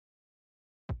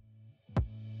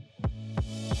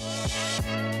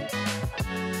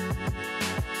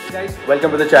Guys,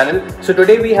 welcome to the channel. So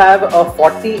today we have a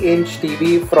 40-inch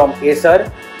TV from Acer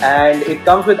and it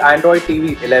comes with Android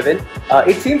TV 11.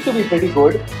 It seems to be pretty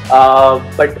good,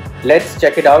 but let's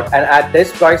check it out. And at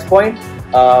this price point,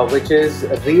 which is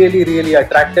really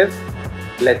attractive,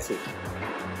 let's see.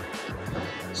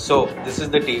 So this is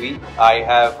the TV. I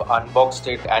have unboxed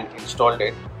it and installed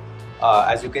it.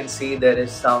 As you can see, there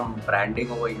is some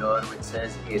branding over here which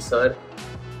says Acer.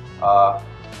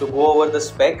 To go over the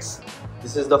specs,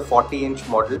 this is the 40-inch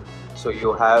model, so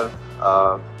you have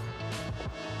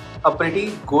a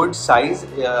pretty good size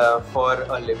for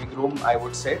a living room, I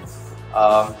would say.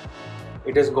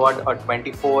 It has got a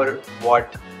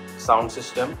 24-watt sound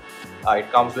system.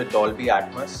 It comes with Dolby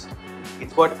Atmos.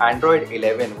 It's got Android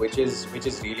 11, which is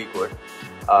really good.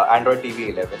 Android TV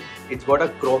 11. It's got a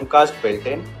Chromecast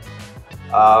built-in.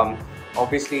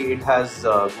 Obviously, it has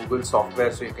Google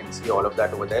software, so you can see all of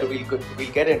that over there.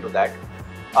 We'll get into that.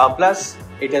 Plus,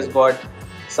 it has got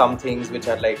some things which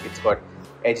are like, it's got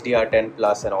HDR10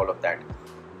 plus and all of that.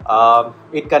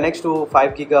 It connects to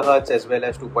 5 GHz as well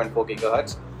as 2.4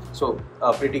 GHz, so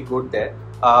pretty good there.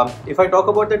 If I talk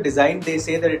about the design, they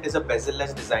say that it is a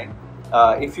bezel-less design.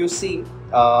 If you see,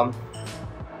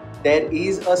 there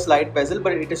is a slight bezel,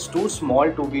 but it is too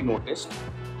small to be noticed.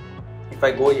 If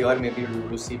I go here, maybe you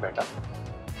will see better.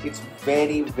 It's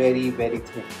very thin,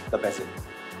 the bezel.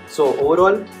 So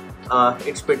overall,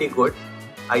 it's pretty good.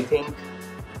 I think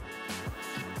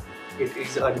it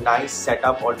is a nice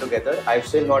setup altogether. I've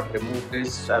still not removed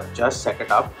this, I've just set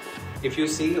it up. If you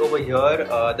see over here,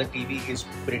 the TV is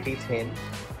pretty thin.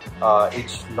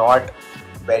 It's not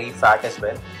very fat as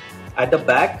well. At the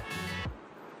back,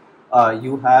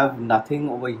 you have nothing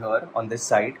over here on this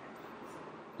side.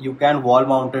 You can wall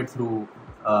mount it through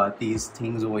these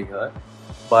things over here.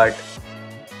 But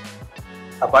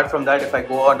apart from that, if I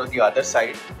go on to the other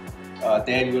side,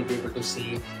 there you will be able to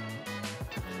see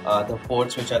the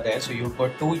ports which are there. So you've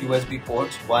got two USB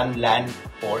ports, one LAN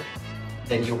port,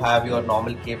 then you have your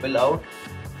normal cable out,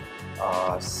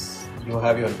 you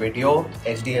have your video,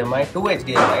 HDMI, two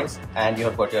HDMIs, and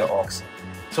you've got your aux.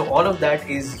 So all of that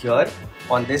is here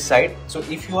on this side. So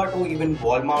if you are to even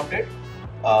wall mount it,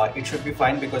 it should be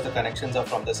fine because the connections are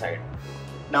from the side.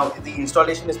 Now the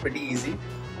installation is pretty easy.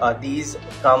 These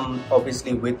come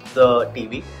obviously with the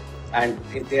TV, and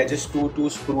they are just two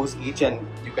screws each, and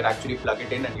you can actually plug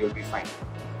it in and you'll be fine.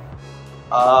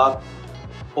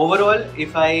 Overall,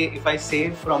 if I say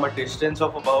from a distance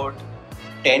of about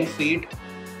 10 feet,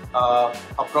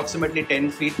 approximately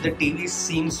 10 feet, the TV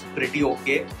seems pretty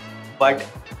okay, but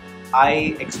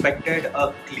I expected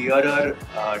a clearer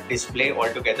display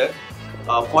altogether.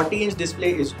 40-inch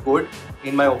display is good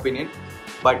in my opinion,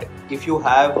 but if you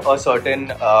have a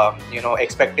certain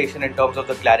expectation in terms of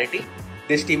the clarity,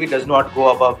 this TV does not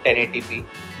go above 1080p.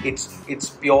 It's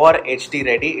pure HD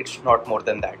ready. It's not more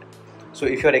than that. So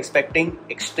if you're expecting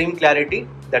extreme clarity,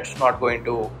 that's not going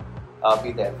to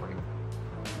be there for you.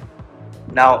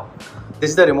 Now,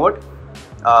 this is the remote.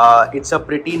 It's a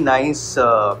pretty nice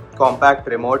compact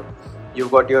remote.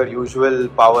 You've got your usual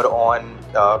power on,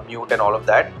 mute and all of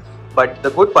that. But the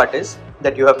good part is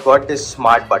that you have got this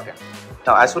smart button.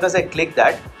 Now, as soon as I click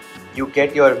that, you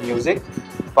get your music,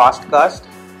 fast cast,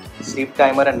 sleep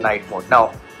timer and night mode.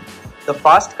 Now, the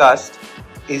fast cast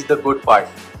is the good part.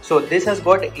 So this has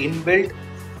got inbuilt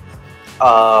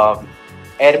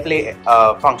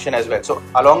AirPlay function as well. So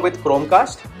along with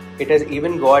Chromecast, it has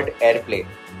even got AirPlay,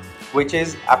 which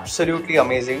is absolutely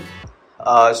amazing.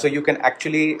 So you can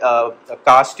actually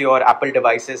cast your Apple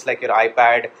devices like your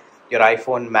iPad, your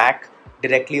iPhone, Mac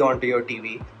directly onto your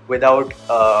TV without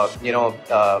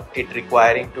it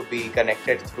requiring to be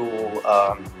connected through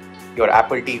your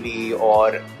Apple TV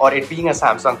or it being a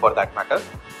Samsung for that matter,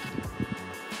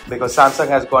 because Samsung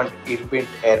has got inbuilt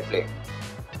AirPlay.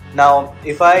 Now,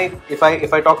 if I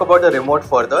talk about the remote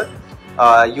further,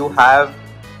 you have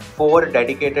 4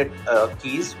 dedicated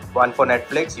keys, one for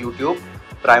Netflix, YouTube,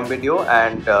 Prime Video,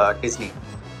 and Disney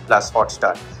plus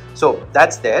Hotstar. So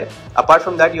that's there. Apart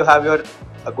from that, you have your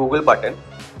Google button.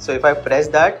 So if I press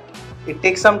that, it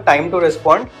takes some time to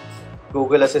respond.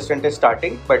 Google Assistant is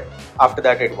starting, but after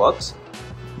that it works.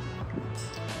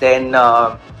 Then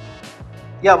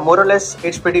yeah, more or less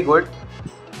it's pretty good.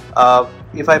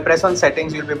 If I press on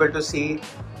settings, you'll be able to see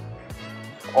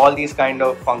all these kind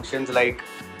of functions, like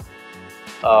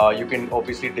you can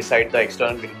obviously decide the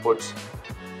external inputs.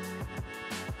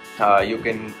 You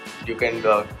can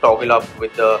toggle up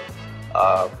with the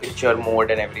picture mode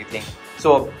and everything.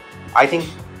 So I think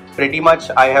pretty much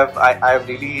I have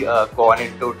really gone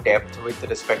into depth with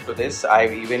respect to this.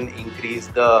 I've even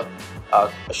increased the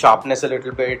sharpness a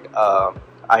little bit.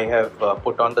 I have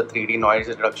put on the 3D noise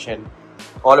reduction.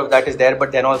 All of that is there,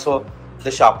 but then also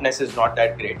the sharpness is not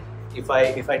that great. If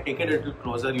I take it a little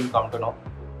closer, you'll come to know.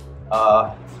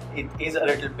 It is a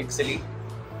little pixely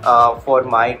for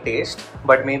my taste,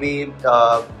 but maybe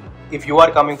if you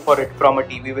are coming for it from a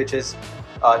TV which is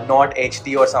not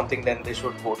HD or something, then this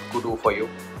should do for you.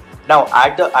 Now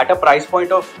at a price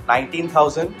point of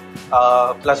 19,000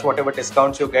 plus whatever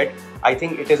discounts you get, I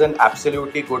think it is an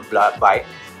absolutely good buy.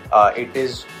 It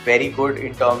is very good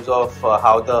in terms of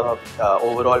how the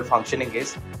overall functioning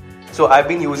is. So I've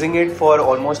been using it for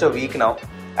almost a week now,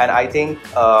 and I think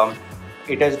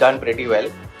it has done pretty well.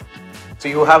 So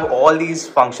you have all these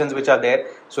functions which are there,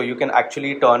 so you can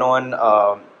actually turn on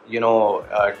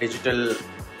digital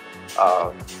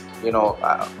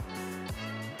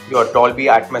your Dolby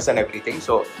Atmos and everything.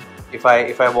 So if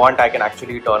I want, I can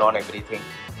actually turn on everything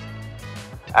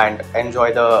and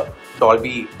enjoy the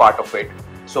Dolby part of it.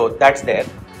 So that's there.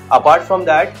 Apart from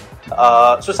that,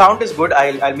 so sound is good.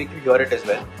 I'll make you hear it as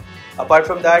well. Apart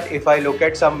from that, if I look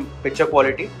at some picture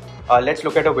quality, let's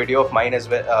look at a video of mine as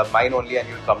well, mine only, and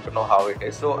you'll come to know how it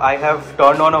is. So I have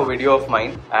turned on a video of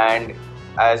mine, and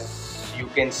as you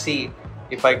can see,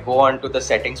 if I go on to the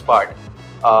settings part,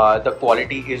 the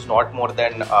quality is not more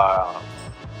than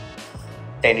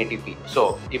 1080p.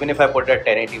 So even if I put it at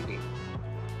 1080p,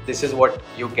 this is what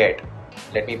you get.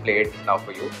 Let me play it now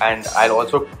for you, and I'll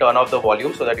also turn off the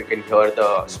volume so that you can hear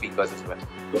the speakers as well.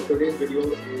 So today's video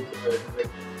is a little bit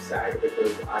sad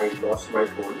because I lost my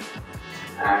phone,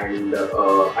 and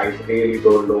I really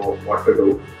don't know what to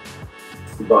do,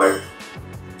 but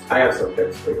I have some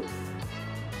tips for you.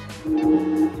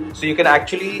 So you can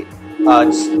actually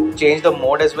change the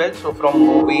mode as well. So from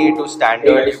movie to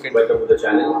standard, hey guys, welcome to the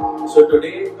channel. So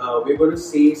today we're going to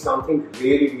see something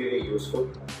really useful.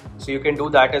 So you can do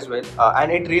that as well,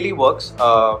 and it really works.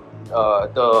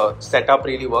 The setup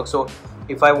really works. So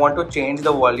if I want to change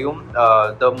the volume,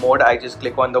 the mode, I just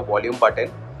click on the volume button,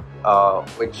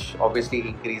 which obviously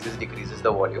increases, decreases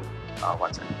the volume.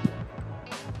 One second.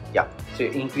 Yeah, so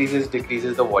it increases,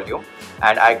 decreases the volume,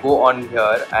 and I go on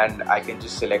here and I can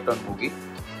just select on movie.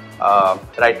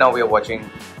 Right now we are watching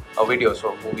a video,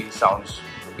 so movie sounds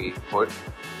to be good.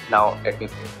 Now let me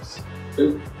play this.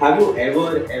 Have you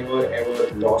ever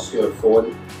lost your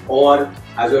phone, or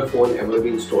has your phone ever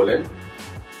been stolen?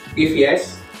 If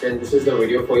yes, then this is the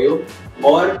video for you,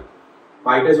 or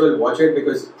might as well watch it,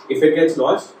 because if it gets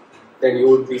lost, then you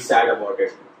would be sad about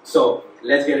it. So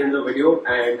let's get into the video,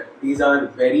 and these are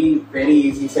very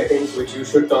easy settings which you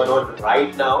should turn on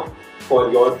right now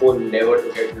for your phone never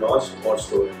to get lost or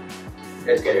stolen.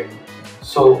 Let's get it.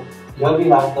 So here we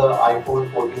have the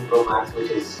iPhone 14 Pro Max,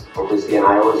 which is obviously an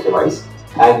iOS device,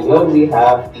 and here we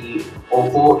have the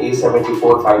Oppo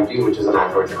A74 5G, which is an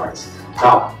Android device.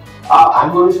 Now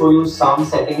I'm going to show you some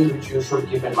settings which you should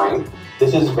keep in mind.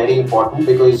 This is very important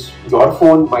because your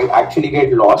phone might actually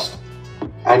get lost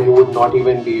and you would not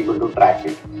even be able to track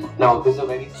it. Now this is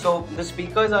a so the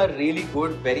speakers are really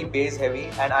good, very bass heavy,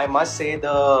 and I must say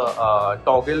the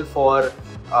toggle for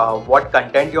what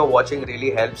content you're watching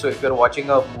really helps. So if you're watching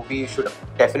a movie, you should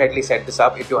definitely set this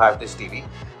up if you have this TV.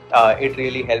 It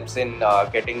really helps in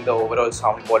getting the overall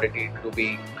sound quality to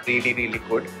be really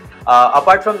good.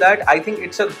 Apart from that, I think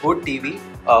it's a good TV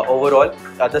overall.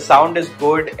 The sound is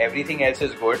good, everything else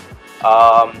is good.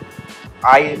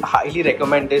 I highly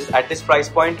recommend this. At this price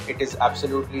point, it is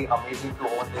absolutely amazing to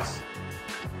own this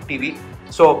TV.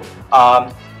 So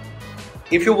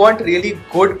if you want really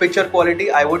good picture quality,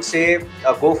 I would say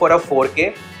go for a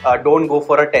 4K. Don't go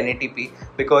for a 1080p,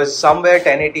 because somewhere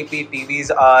 1080p TVs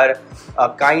are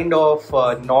kind of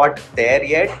not there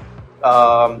yet.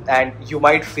 And you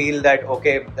might feel that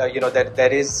okay, that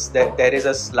there is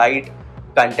a slight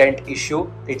content issue.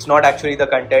 It's not actually the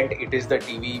content, it is the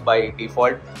TV by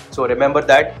default. So remember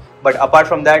that. But apart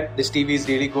from that, this TV is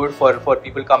really good for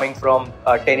people coming from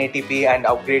 1080p and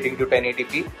upgrading to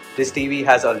 1080p. This TV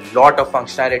has a lot of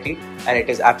functionality and it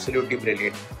is absolutely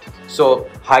brilliant. So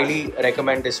highly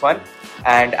recommend this one.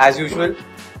 And as usual,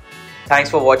 thanks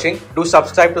for watching. Do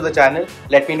subscribe to the channel.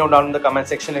 Let me know down in the comment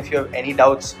section if you have any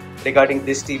doubts regarding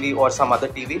this TV or some other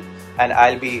TV, and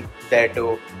I'll be there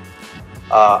to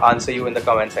answer you in the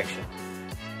comment section.